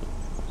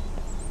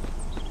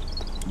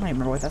 I don't even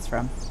remember what that's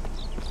from.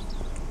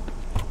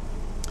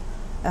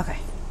 Okay.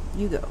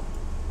 You go.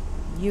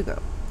 You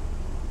go.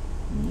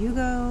 You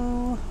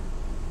go.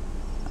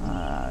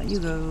 You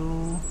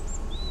go.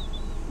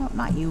 Oh,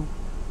 not you.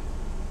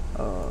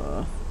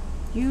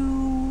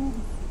 You.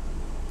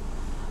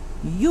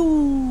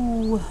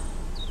 You.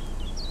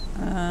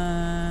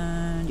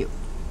 And you.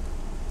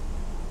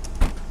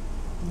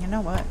 You know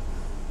what?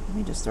 Let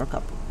me just throw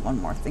one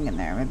more thing in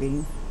there.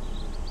 Maybe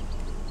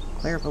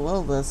clear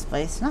below this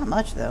space. Not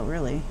much though,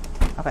 really.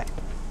 Okay.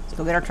 Let's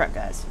go get our truck,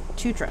 guys.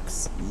 2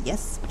 trucks.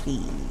 Yes,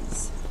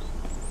 please.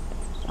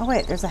 Oh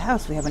wait, there's a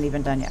house we haven't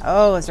even done yet.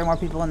 Oh, is there more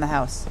people in the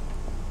house?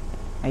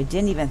 I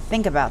didn't even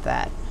think about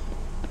that.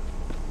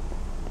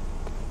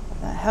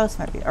 That house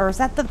might be... Or is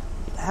that the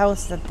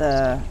house that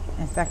the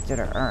infected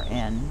are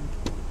in?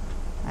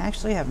 I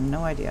actually have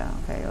no idea.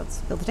 Okay,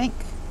 let's fill the tank.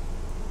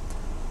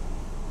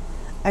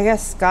 I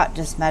guess Scott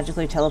just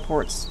magically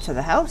teleports to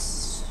the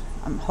house.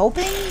 I'm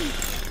hoping.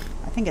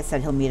 I think it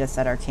said he'll meet us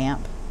at our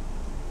camp.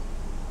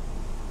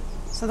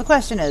 So the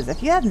question is,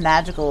 if you have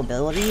magical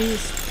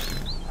abilities,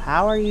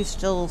 how are you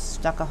still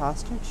stuck a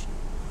hostage?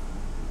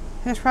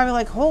 He was probably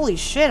like, holy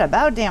shit,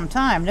 about damn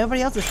time.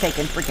 Nobody else is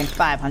taking freaking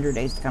 500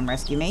 days to come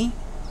rescue me.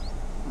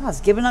 I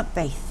was giving up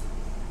faith.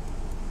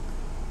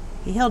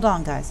 He held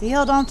on, guys. He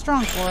held on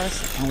strong for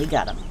us, and we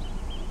got him.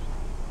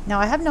 Now,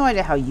 I have no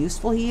idea how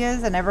useful he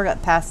is. I never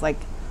got past, like,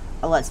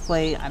 a Let's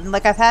Play. I mean,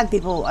 like, I've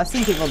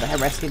seen people that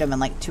have rescued him in,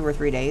 like, 2 or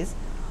 3 days.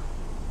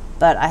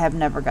 But I have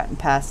never gotten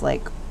past,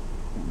 like,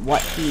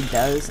 what he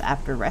does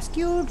after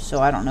rescued. So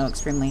I don't know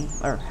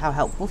or how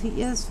helpful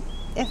he is,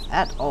 if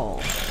at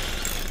all.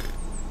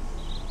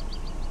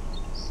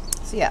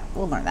 So yeah,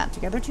 we'll learn that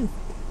together too.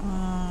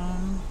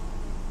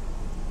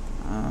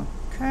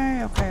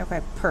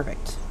 Okay,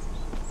 perfect.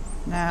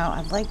 Now,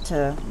 I'd like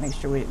to make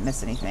sure we didn't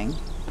miss anything.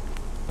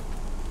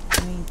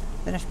 Can we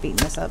finish beating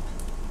this up?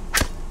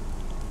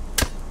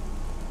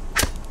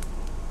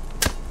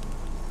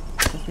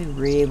 Because we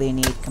really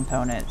need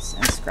components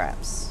and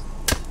scraps.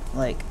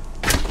 Like,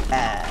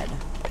 bad.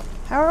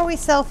 How are we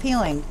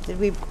self-healing? Did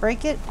we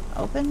break it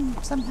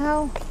open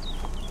somehow?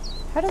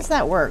 How does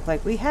that work?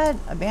 Like, we had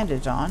a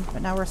bandage on,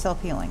 but now we're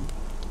self-healing.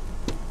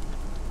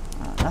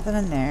 Nothing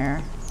in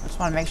there. I just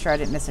want to make sure I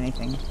didn't miss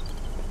anything.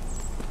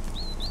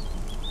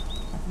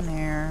 Nothing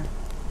there.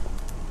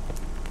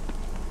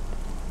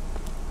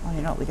 Oh,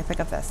 you know what? We can pick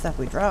up that stuff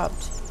we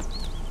dropped.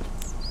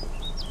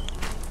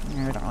 I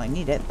mean, we don't really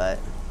need it, but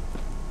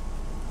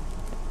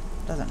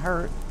it doesn't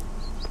hurt.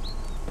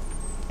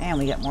 And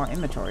we get more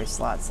inventory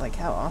slots. Like,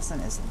 how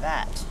awesome is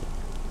that?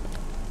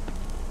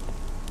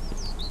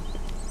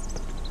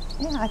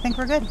 Yeah, I think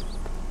we're good.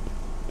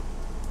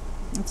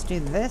 Let's do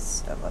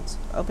this. Let's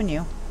open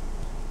you.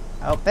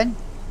 Open.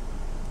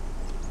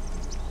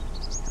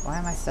 Why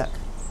am I stuck?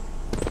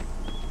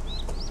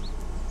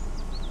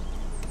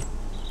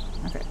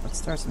 Okay,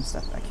 let's throw some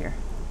stuff back here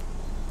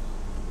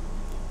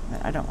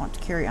that I don't want to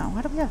carry on.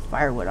 Why do we have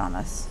firewood on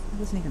us? It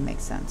doesn't even make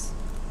sense.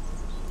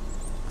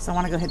 So I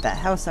want to go hit that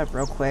house up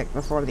real quick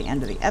before the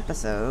end of the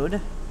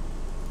episode.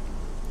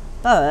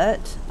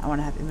 But I want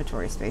to have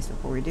inventory space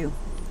before we do.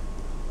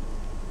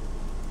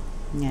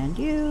 And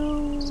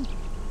you.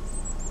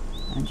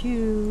 And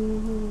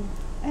you.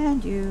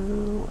 And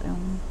you.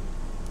 And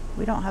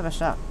we don't have a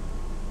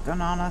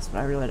shotgun on us, but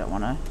I really don't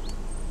want to.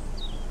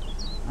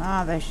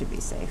 Ah, they should be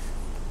safe.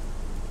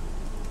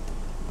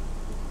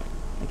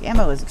 Like,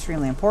 ammo is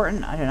extremely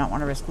important. I do not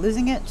want to risk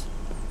losing it.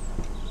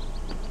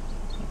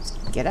 Let's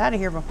get out of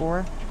here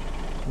before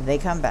they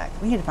come back.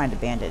 We need to find a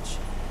bandage.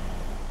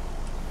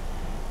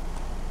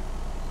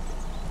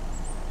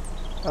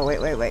 Oh, wait.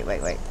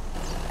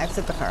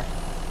 Exit the car.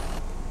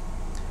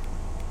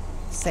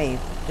 Save,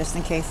 just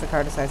in case the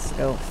car decides to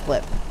go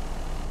flip.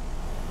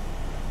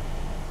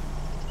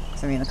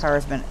 So, I mean, the car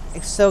has been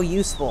so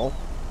useful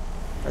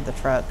for the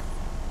truck.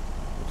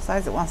 If it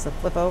decides it wants to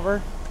flip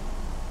over,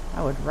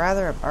 I would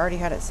rather have already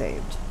had it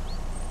saved.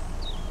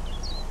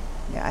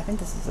 Yeah, I think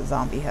this is a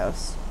zombie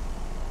house.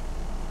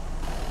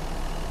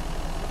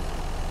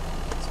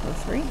 Let's go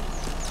 3.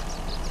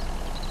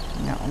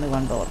 No, only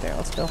 1 bullet there.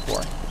 Let's go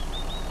 4.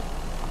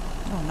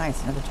 Oh,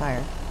 nice. Another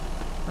tire.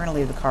 We're going to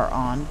leave the car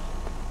on.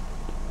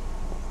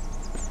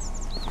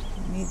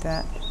 Need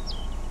that.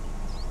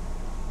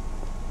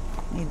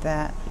 Need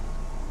that.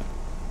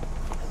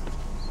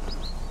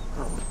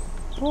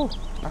 Oh,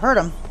 I heard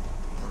him.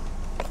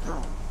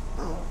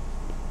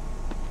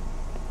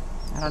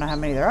 I don't know how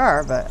many there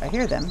are, but I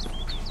hear them.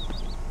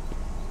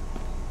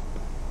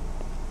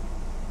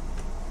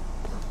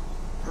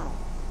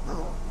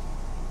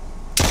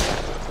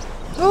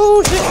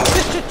 Oh,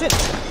 shit.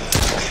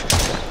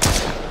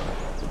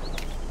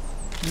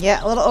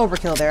 Yeah, a little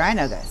overkill there. I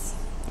know this.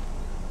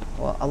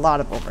 Well, a lot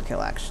of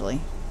overkill,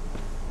 actually.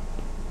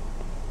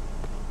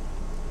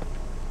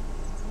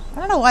 I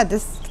don't know why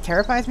this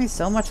terrifies me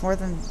so much more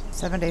than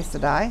 7 Days to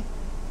Die.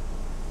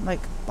 Like,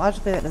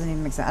 logically that doesn't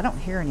even make sense. I don't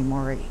hear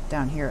anymore right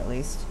down here, at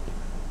least.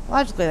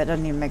 Logically that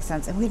doesn't even make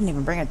sense. And we didn't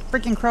even bring a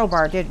freaking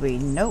crowbar, did we?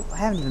 Nope, I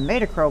haven't even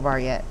made a crowbar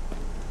yet.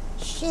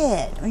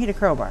 Shit, we need a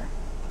crowbar.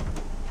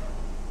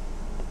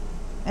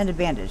 And a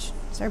bandage.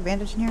 Is there a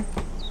bandage in here?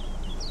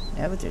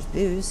 No, but there's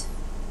booze.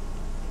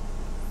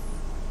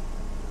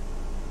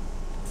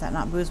 Is that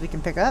not booze we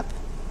can pick up?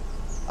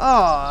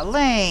 Oh,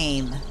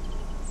 lame.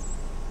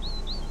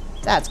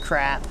 That's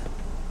crap.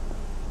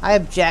 I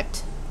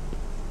object.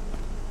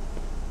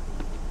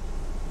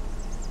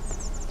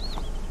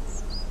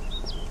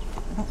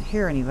 I don't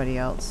hear anybody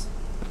else.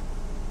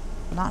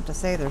 Not to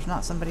say there's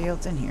not somebody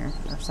else in here.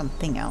 Or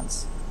something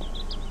else.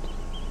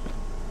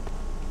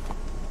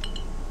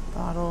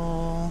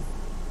 Bottle.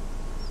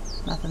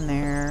 Nothing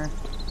there.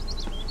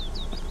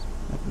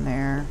 Nothing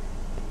there.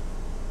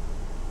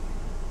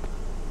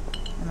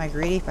 Am I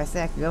greedy if I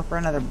say I could go for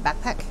another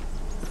backpack?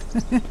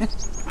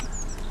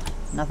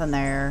 Nothing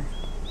there.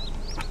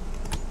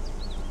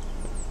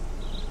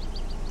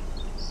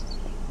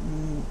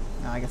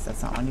 No, I guess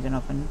that's not one you can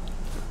open.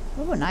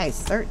 Oh,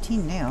 nice.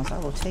 13 nails. I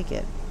will take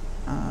it.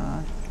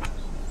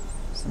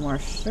 Some more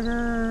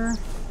sugar.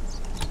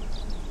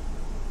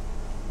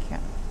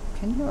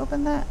 Can you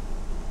open that?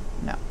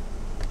 No.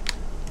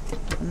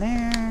 Open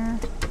there.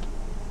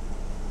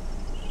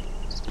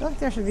 I feel like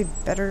there should be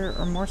better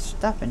or more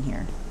stuff in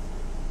here.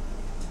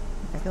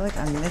 I feel like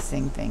I'm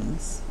missing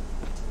things.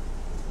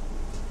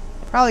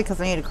 Probably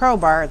because I need a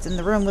crowbar. It's in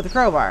the room with a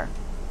crowbar.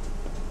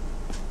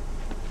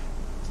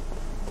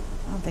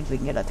 I don't think we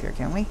can get up here,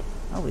 can we?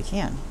 Oh, we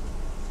can.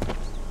 I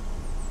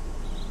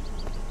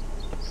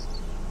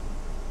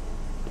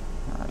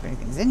don't know if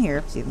anything's in here.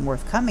 It's even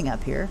worth coming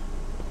up here.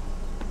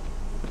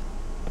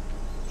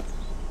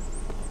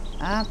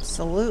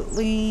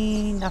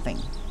 Absolutely nothing.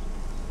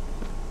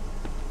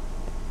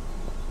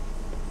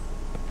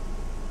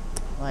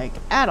 Like,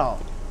 at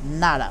all.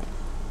 Nada.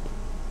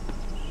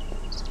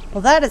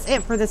 Well, that is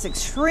it for this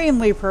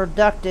extremely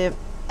productive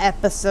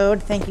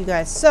episode. Thank you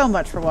guys so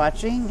much for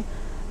watching.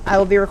 I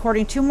will be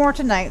recording 2 more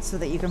tonight so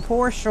that you can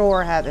for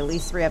sure have at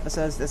least 3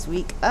 episodes this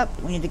week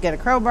up. We need to get a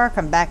crowbar,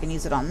 come back and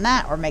use it on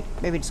that, or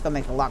maybe just go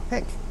make a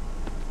lockpick.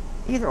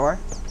 Either or.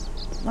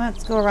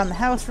 Let's go around the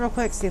house real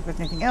quick, see if there's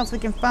anything else we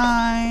can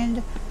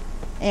find.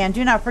 And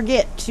do not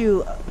forget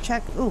to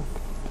check. Ooh.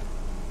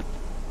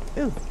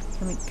 Can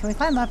we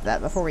climb up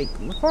that before we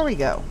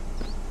go?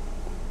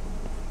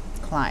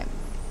 Climb.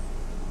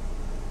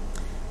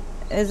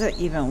 Is it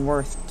even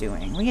worth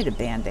doing? We need a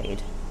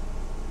band-aid.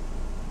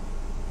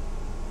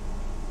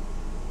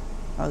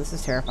 Oh, this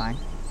is terrifying.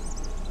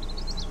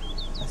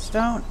 A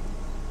stone,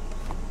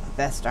 a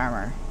vest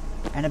armor,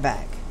 and a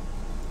bag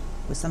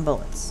with some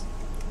bullets.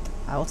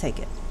 I will take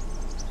it.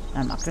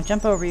 I'm not going to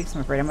jump over you because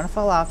I'm afraid I'm going to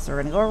fall off, so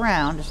we're going to go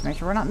around just to make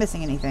sure we're not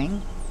missing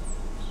anything.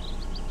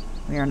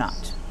 We are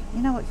not.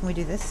 You know what? Can we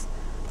do this?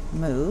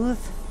 Move.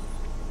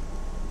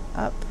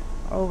 Up,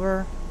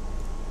 over,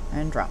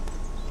 and drop.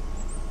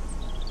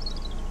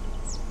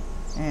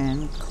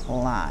 And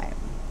climb.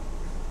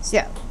 So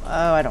yeah,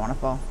 oh, I don't want to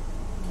fall.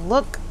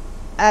 Look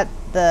at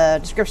the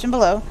description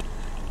below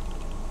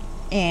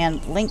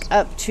and link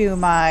up to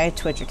my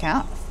Twitch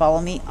account. Follow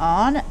me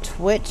on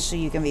Twitch so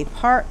you can be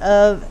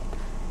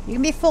you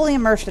can be fully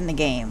immersed in the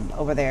game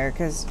over there,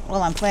 because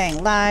while I'm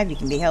playing live, you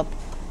can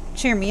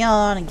cheer me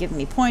on and give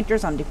me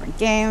pointers on different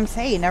games.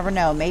 Hey, you never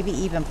know, maybe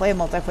even play a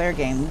multiplayer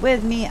game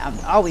with me. I'm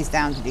always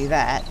down to do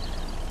that.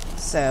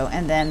 So,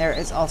 and then there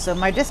is also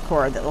my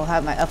Discord that will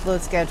have my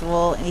upload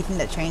schedule, anything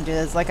that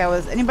changes.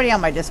 Anybody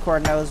on my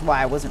Discord knows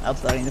why I wasn't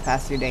uploading the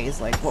past few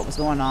days, like what was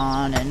going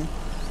on, and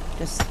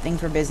just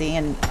things were busy,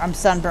 and I'm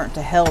sunburnt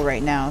to hell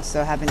right now,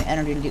 so having the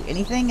energy to do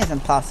anything is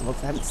impossible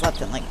because I haven't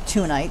slept in like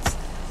 2 nights.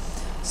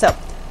 So,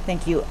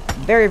 thank you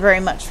very, very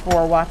much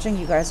for watching.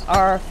 You guys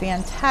are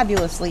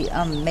fantabulously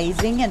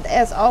amazing, and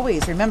as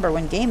always, remember,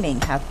 when gaming,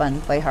 have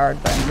fun, play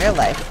hard, but in real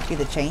life, be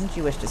the change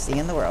you wish to see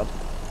in the world.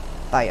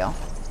 Bye, y'all.